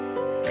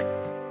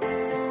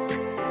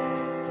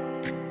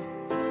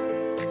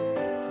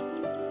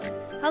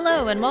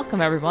Hello and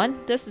welcome everyone.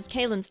 This is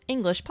Kaylin's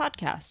English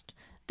podcast.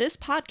 This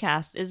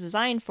podcast is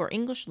designed for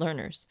English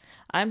learners.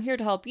 I'm here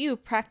to help you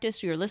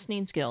practice your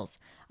listening skills.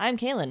 I'm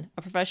Kaylin,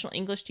 a professional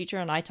English teacher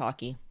on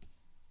italki.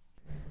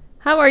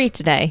 How are you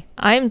today?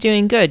 I am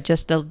doing good,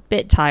 just a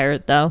bit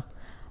tired though.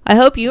 I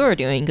hope you are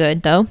doing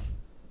good though.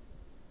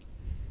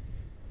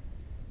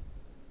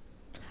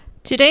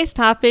 Today's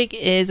topic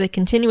is a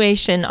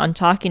continuation on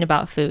talking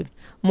about food.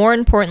 More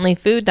importantly,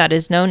 food that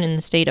is known in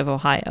the state of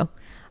Ohio.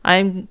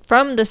 I'm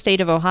from the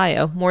state of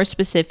Ohio, more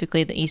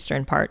specifically the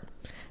eastern part.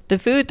 The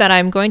food that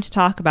I'm going to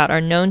talk about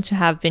are known to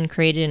have been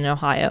created in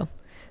Ohio.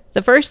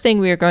 The first thing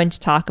we are going to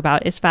talk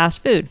about is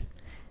fast food.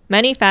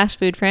 Many fast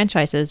food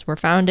franchises were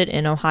founded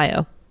in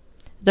Ohio.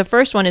 The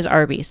first one is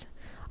Arby's.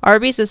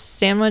 Arby's is a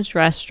sandwich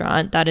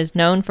restaurant that is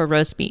known for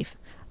roast beef.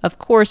 Of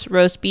course,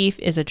 roast beef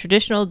is a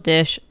traditional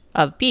dish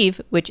of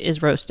beef which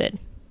is roasted.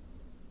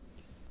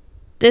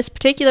 This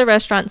particular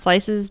restaurant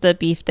slices the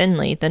beef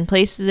thinly, then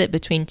places it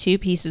between two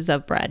pieces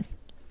of bread.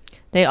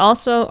 They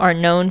also are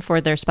known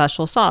for their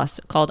special sauce,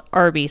 called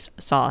Arby's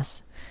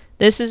sauce.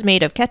 This is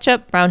made of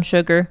ketchup, brown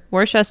sugar,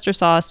 Worcester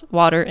sauce,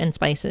 water, and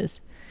spices.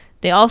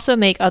 They also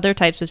make other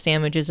types of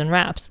sandwiches and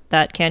wraps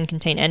that can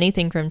contain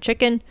anything from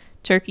chicken,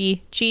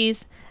 turkey,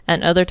 cheese,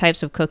 and other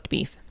types of cooked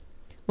beef.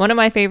 One of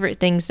my favorite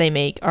things they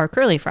make are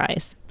curly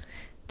fries.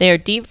 They are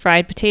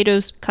deep-fried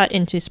potatoes cut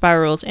into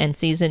spirals and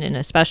seasoned in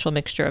a special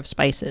mixture of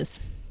spices.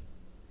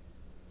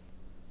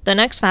 The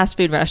next fast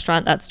food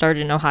restaurant that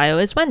started in Ohio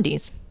is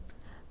Wendy's.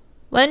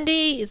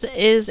 Wendy's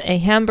is a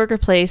hamburger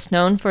place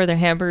known for their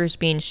hamburgers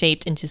being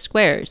shaped into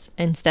squares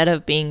instead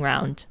of being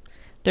round.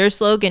 Their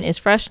slogan is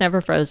Fresh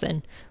Never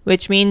Frozen,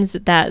 which means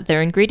that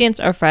their ingredients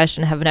are fresh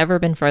and have never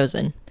been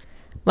frozen.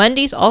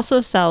 Wendy's also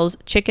sells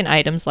chicken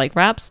items like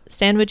wraps,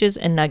 sandwiches,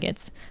 and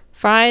nuggets,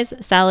 fries,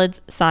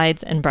 salads,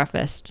 sides, and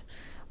breakfast.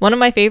 One of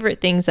my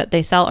favorite things that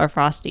they sell are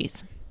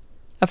Frosties.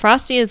 A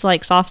Frosty is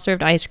like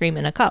soft-served ice cream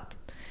in a cup.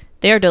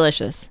 They are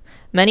delicious.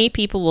 Many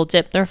people will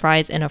dip their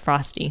fries in a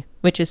Frosty,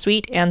 which is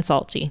sweet and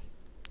salty.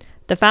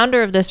 The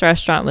founder of this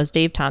restaurant was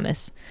Dave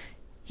Thomas.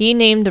 He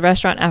named the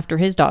restaurant after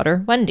his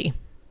daughter, Wendy.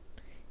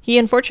 He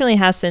unfortunately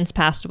has since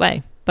passed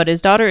away, but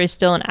his daughter is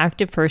still an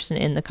active person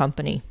in the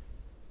company.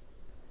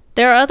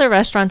 There are other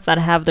restaurants that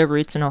have their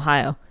roots in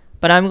Ohio,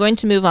 but I'm going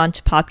to move on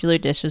to popular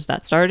dishes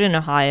that started in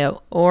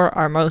Ohio or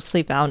are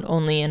mostly found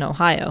only in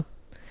Ohio.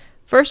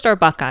 First are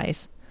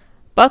Buckeyes.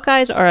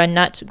 Buckeyes are a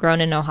nut grown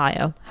in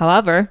Ohio.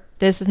 However,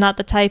 this is not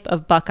the type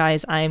of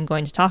Buckeyes I am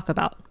going to talk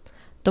about.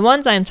 The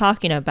ones I am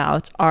talking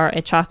about are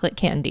a chocolate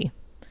candy.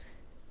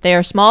 They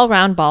are small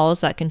round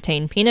balls that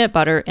contain peanut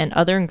butter and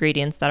other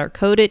ingredients that are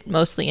coated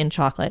mostly in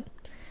chocolate.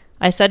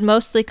 I said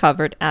mostly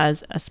covered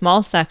as a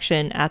small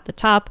section at the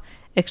top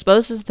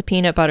exposes the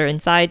peanut butter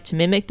inside to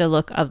mimic the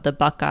look of the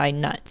Buckeye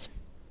nut.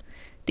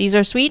 These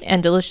are sweet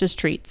and delicious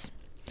treats.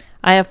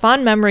 I have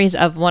fond memories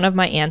of one of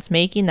my aunts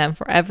making them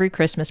for every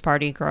Christmas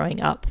party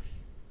growing up.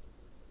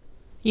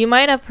 You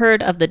might have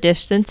heard of the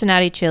dish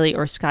Cincinnati chili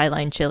or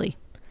Skyline chili.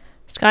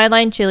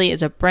 Skyline chili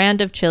is a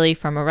brand of chili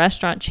from a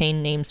restaurant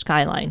chain named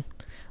Skyline,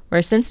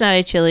 where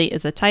Cincinnati chili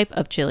is a type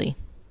of chili.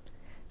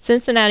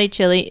 Cincinnati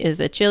chili is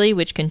a chili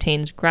which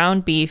contains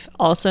ground beef,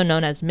 also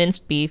known as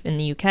minced beef in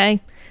the UK,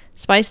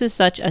 spices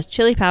such as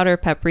chili powder,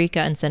 paprika,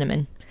 and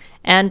cinnamon,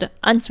 and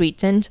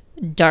unsweetened,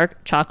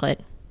 dark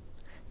chocolate.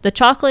 The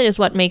chocolate is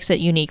what makes it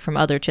unique from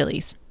other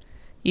chilies.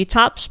 You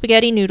top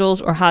spaghetti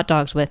noodles or hot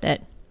dogs with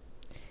it.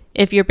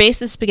 If your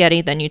base is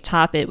spaghetti, then you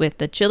top it with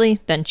the chili,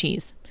 then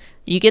cheese.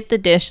 You get the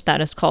dish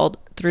that is called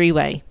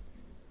three-way.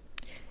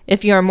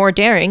 If you are more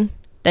daring,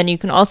 then you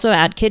can also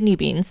add kidney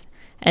beans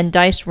and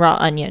diced raw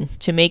onion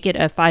to make it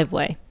a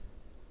five-way.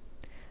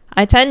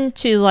 I tend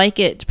to like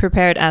it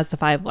prepared as the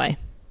five-way.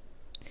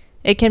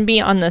 It can be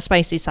on the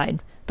spicy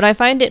side, but I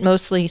find it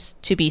mostly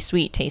to be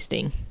sweet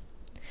tasting.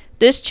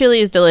 This chili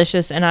is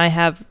delicious and I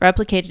have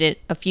replicated it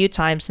a few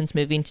times since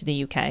moving to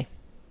the UK.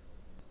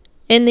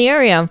 In the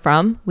area I'm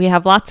from, we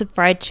have lots of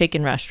fried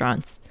chicken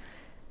restaurants.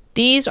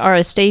 These are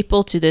a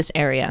staple to this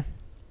area.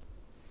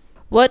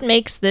 What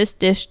makes this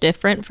dish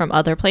different from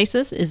other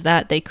places is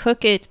that they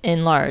cook it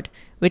in lard,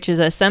 which is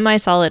a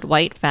semi-solid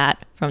white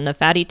fat from the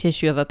fatty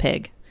tissue of a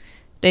pig.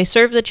 They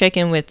serve the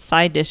chicken with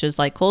side dishes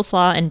like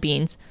coleslaw and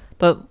beans,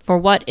 but for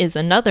what is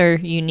another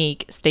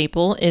unique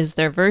staple is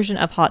their version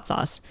of hot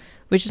sauce,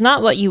 which is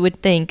not what you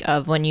would think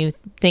of when you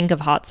think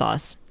of hot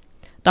sauce.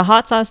 The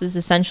hot sauce is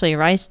essentially a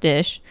rice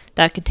dish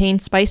that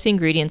contains spicy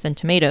ingredients and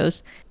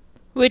tomatoes,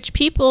 which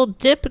people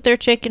dip their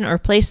chicken or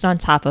place on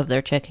top of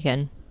their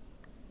chicken.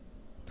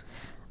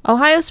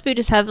 Ohio's food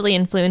is heavily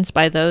influenced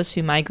by those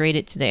who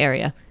migrated to the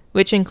area,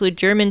 which include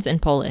Germans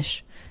and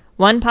Polish.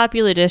 One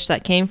popular dish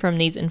that came from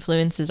these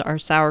influences are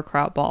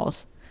sauerkraut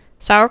balls.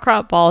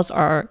 Sauerkraut balls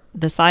are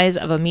the size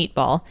of a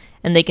meatball,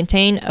 and they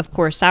contain, of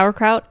course,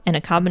 sauerkraut and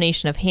a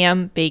combination of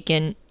ham,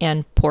 bacon,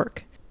 and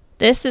pork.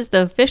 This is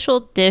the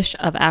official dish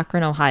of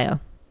Akron, Ohio.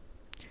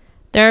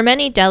 There are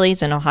many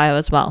delis in Ohio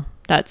as well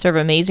that serve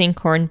amazing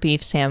corned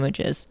beef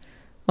sandwiches.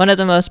 One of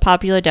the most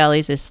popular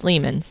delis is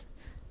Sleeman's,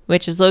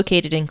 which is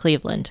located in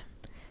Cleveland.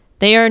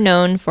 They are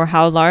known for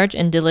how large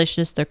and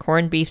delicious their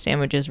corned beef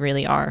sandwiches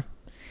really are.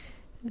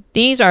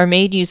 These are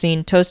made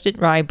using toasted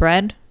rye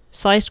bread,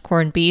 sliced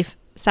corned beef,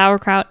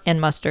 sauerkraut,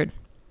 and mustard.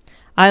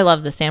 I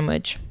love the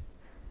sandwich.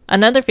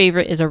 Another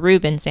favorite is a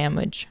Reuben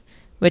sandwich,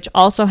 which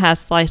also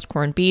has sliced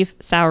corned beef,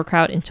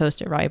 sauerkraut, and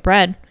toasted rye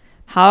bread.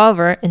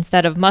 However,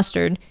 instead of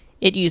mustard,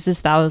 it uses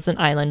Thousand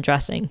Island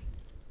dressing.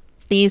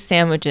 These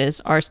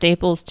sandwiches are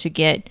staples to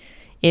get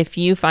if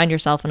you find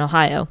yourself in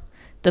Ohio.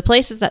 The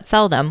places that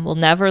sell them will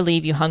never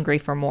leave you hungry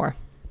for more.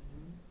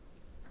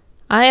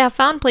 I have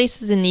found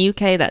places in the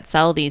UK that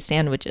sell these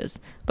sandwiches,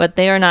 but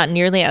they are not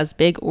nearly as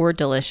big or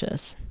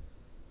delicious.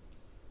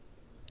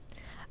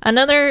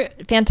 Another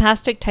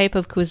fantastic type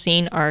of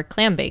cuisine are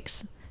clam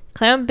bakes.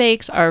 Clam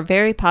bakes are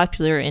very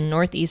popular in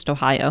Northeast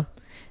Ohio.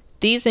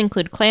 These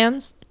include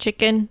clams,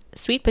 chicken,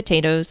 sweet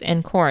potatoes,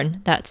 and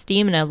corn that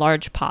steam in a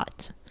large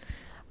pot.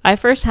 I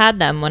first had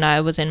them when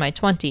I was in my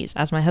 20s,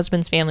 as my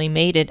husband's family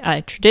made it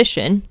a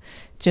tradition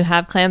to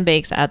have clam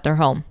bakes at their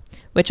home,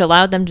 which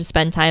allowed them to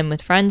spend time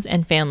with friends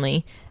and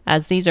family,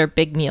 as these are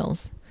big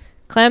meals.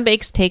 Clam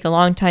bakes take a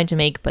long time to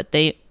make, but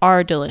they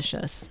are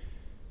delicious.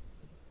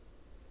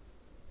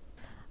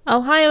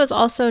 Ohio is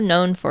also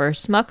known for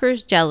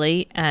Smucker's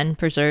jelly and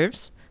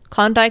preserves,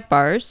 Klondike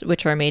bars,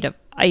 which are made of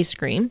ice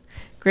cream,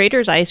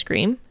 Graeter's ice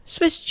cream,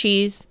 Swiss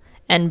cheese,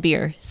 and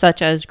beer,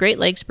 such as Great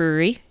Lakes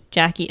Brewery,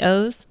 Jackie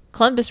O's,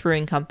 Columbus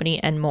Brewing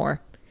Company, and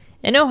more.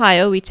 In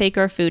Ohio, we take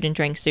our food and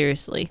drink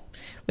seriously.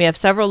 We have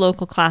several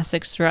local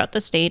classics throughout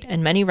the state,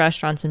 and many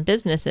restaurants and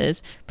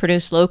businesses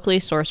produce locally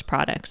sourced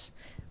products.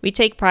 We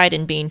take pride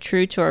in being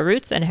true to our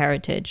roots and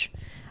heritage.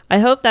 I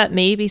hope that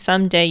maybe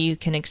someday you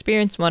can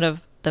experience one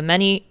of the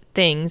many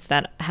things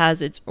that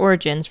has its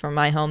origins from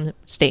my home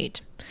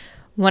state.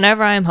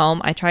 Whenever I'm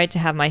home, I try to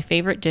have my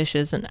favorite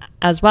dishes and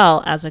as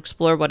well as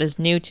explore what is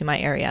new to my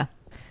area.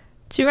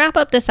 To wrap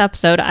up this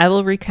episode, I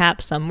will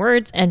recap some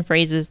words and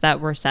phrases that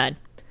were said.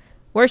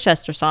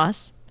 Worcester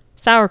sauce,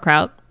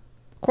 sauerkraut,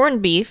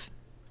 corned beef,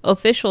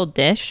 official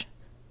dish,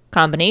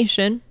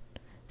 combination,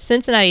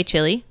 Cincinnati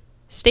chili,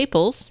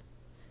 staples,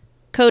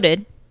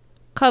 coated,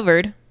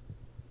 covered,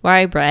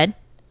 rye bread,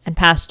 and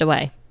passed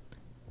away.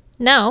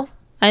 Now,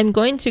 I'm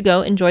going to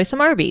go enjoy some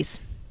Arby's.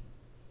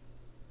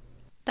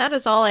 That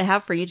is all I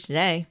have for you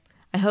today.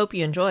 I hope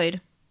you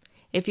enjoyed.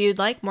 If you'd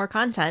like more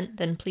content,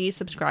 then please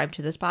subscribe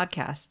to this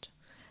podcast.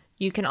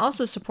 You can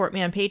also support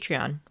me on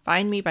Patreon.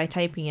 Find me by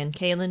typing in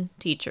Kaylin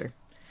Teacher.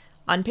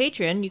 On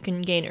Patreon, you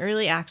can gain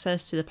early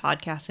access to the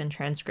podcast and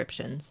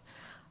transcriptions.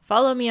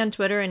 Follow me on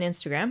Twitter and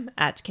Instagram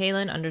at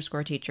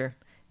Kaylin_teacher.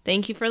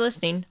 Thank you for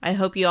listening. I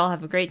hope you all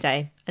have a great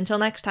day. Until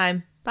next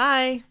time,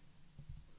 bye!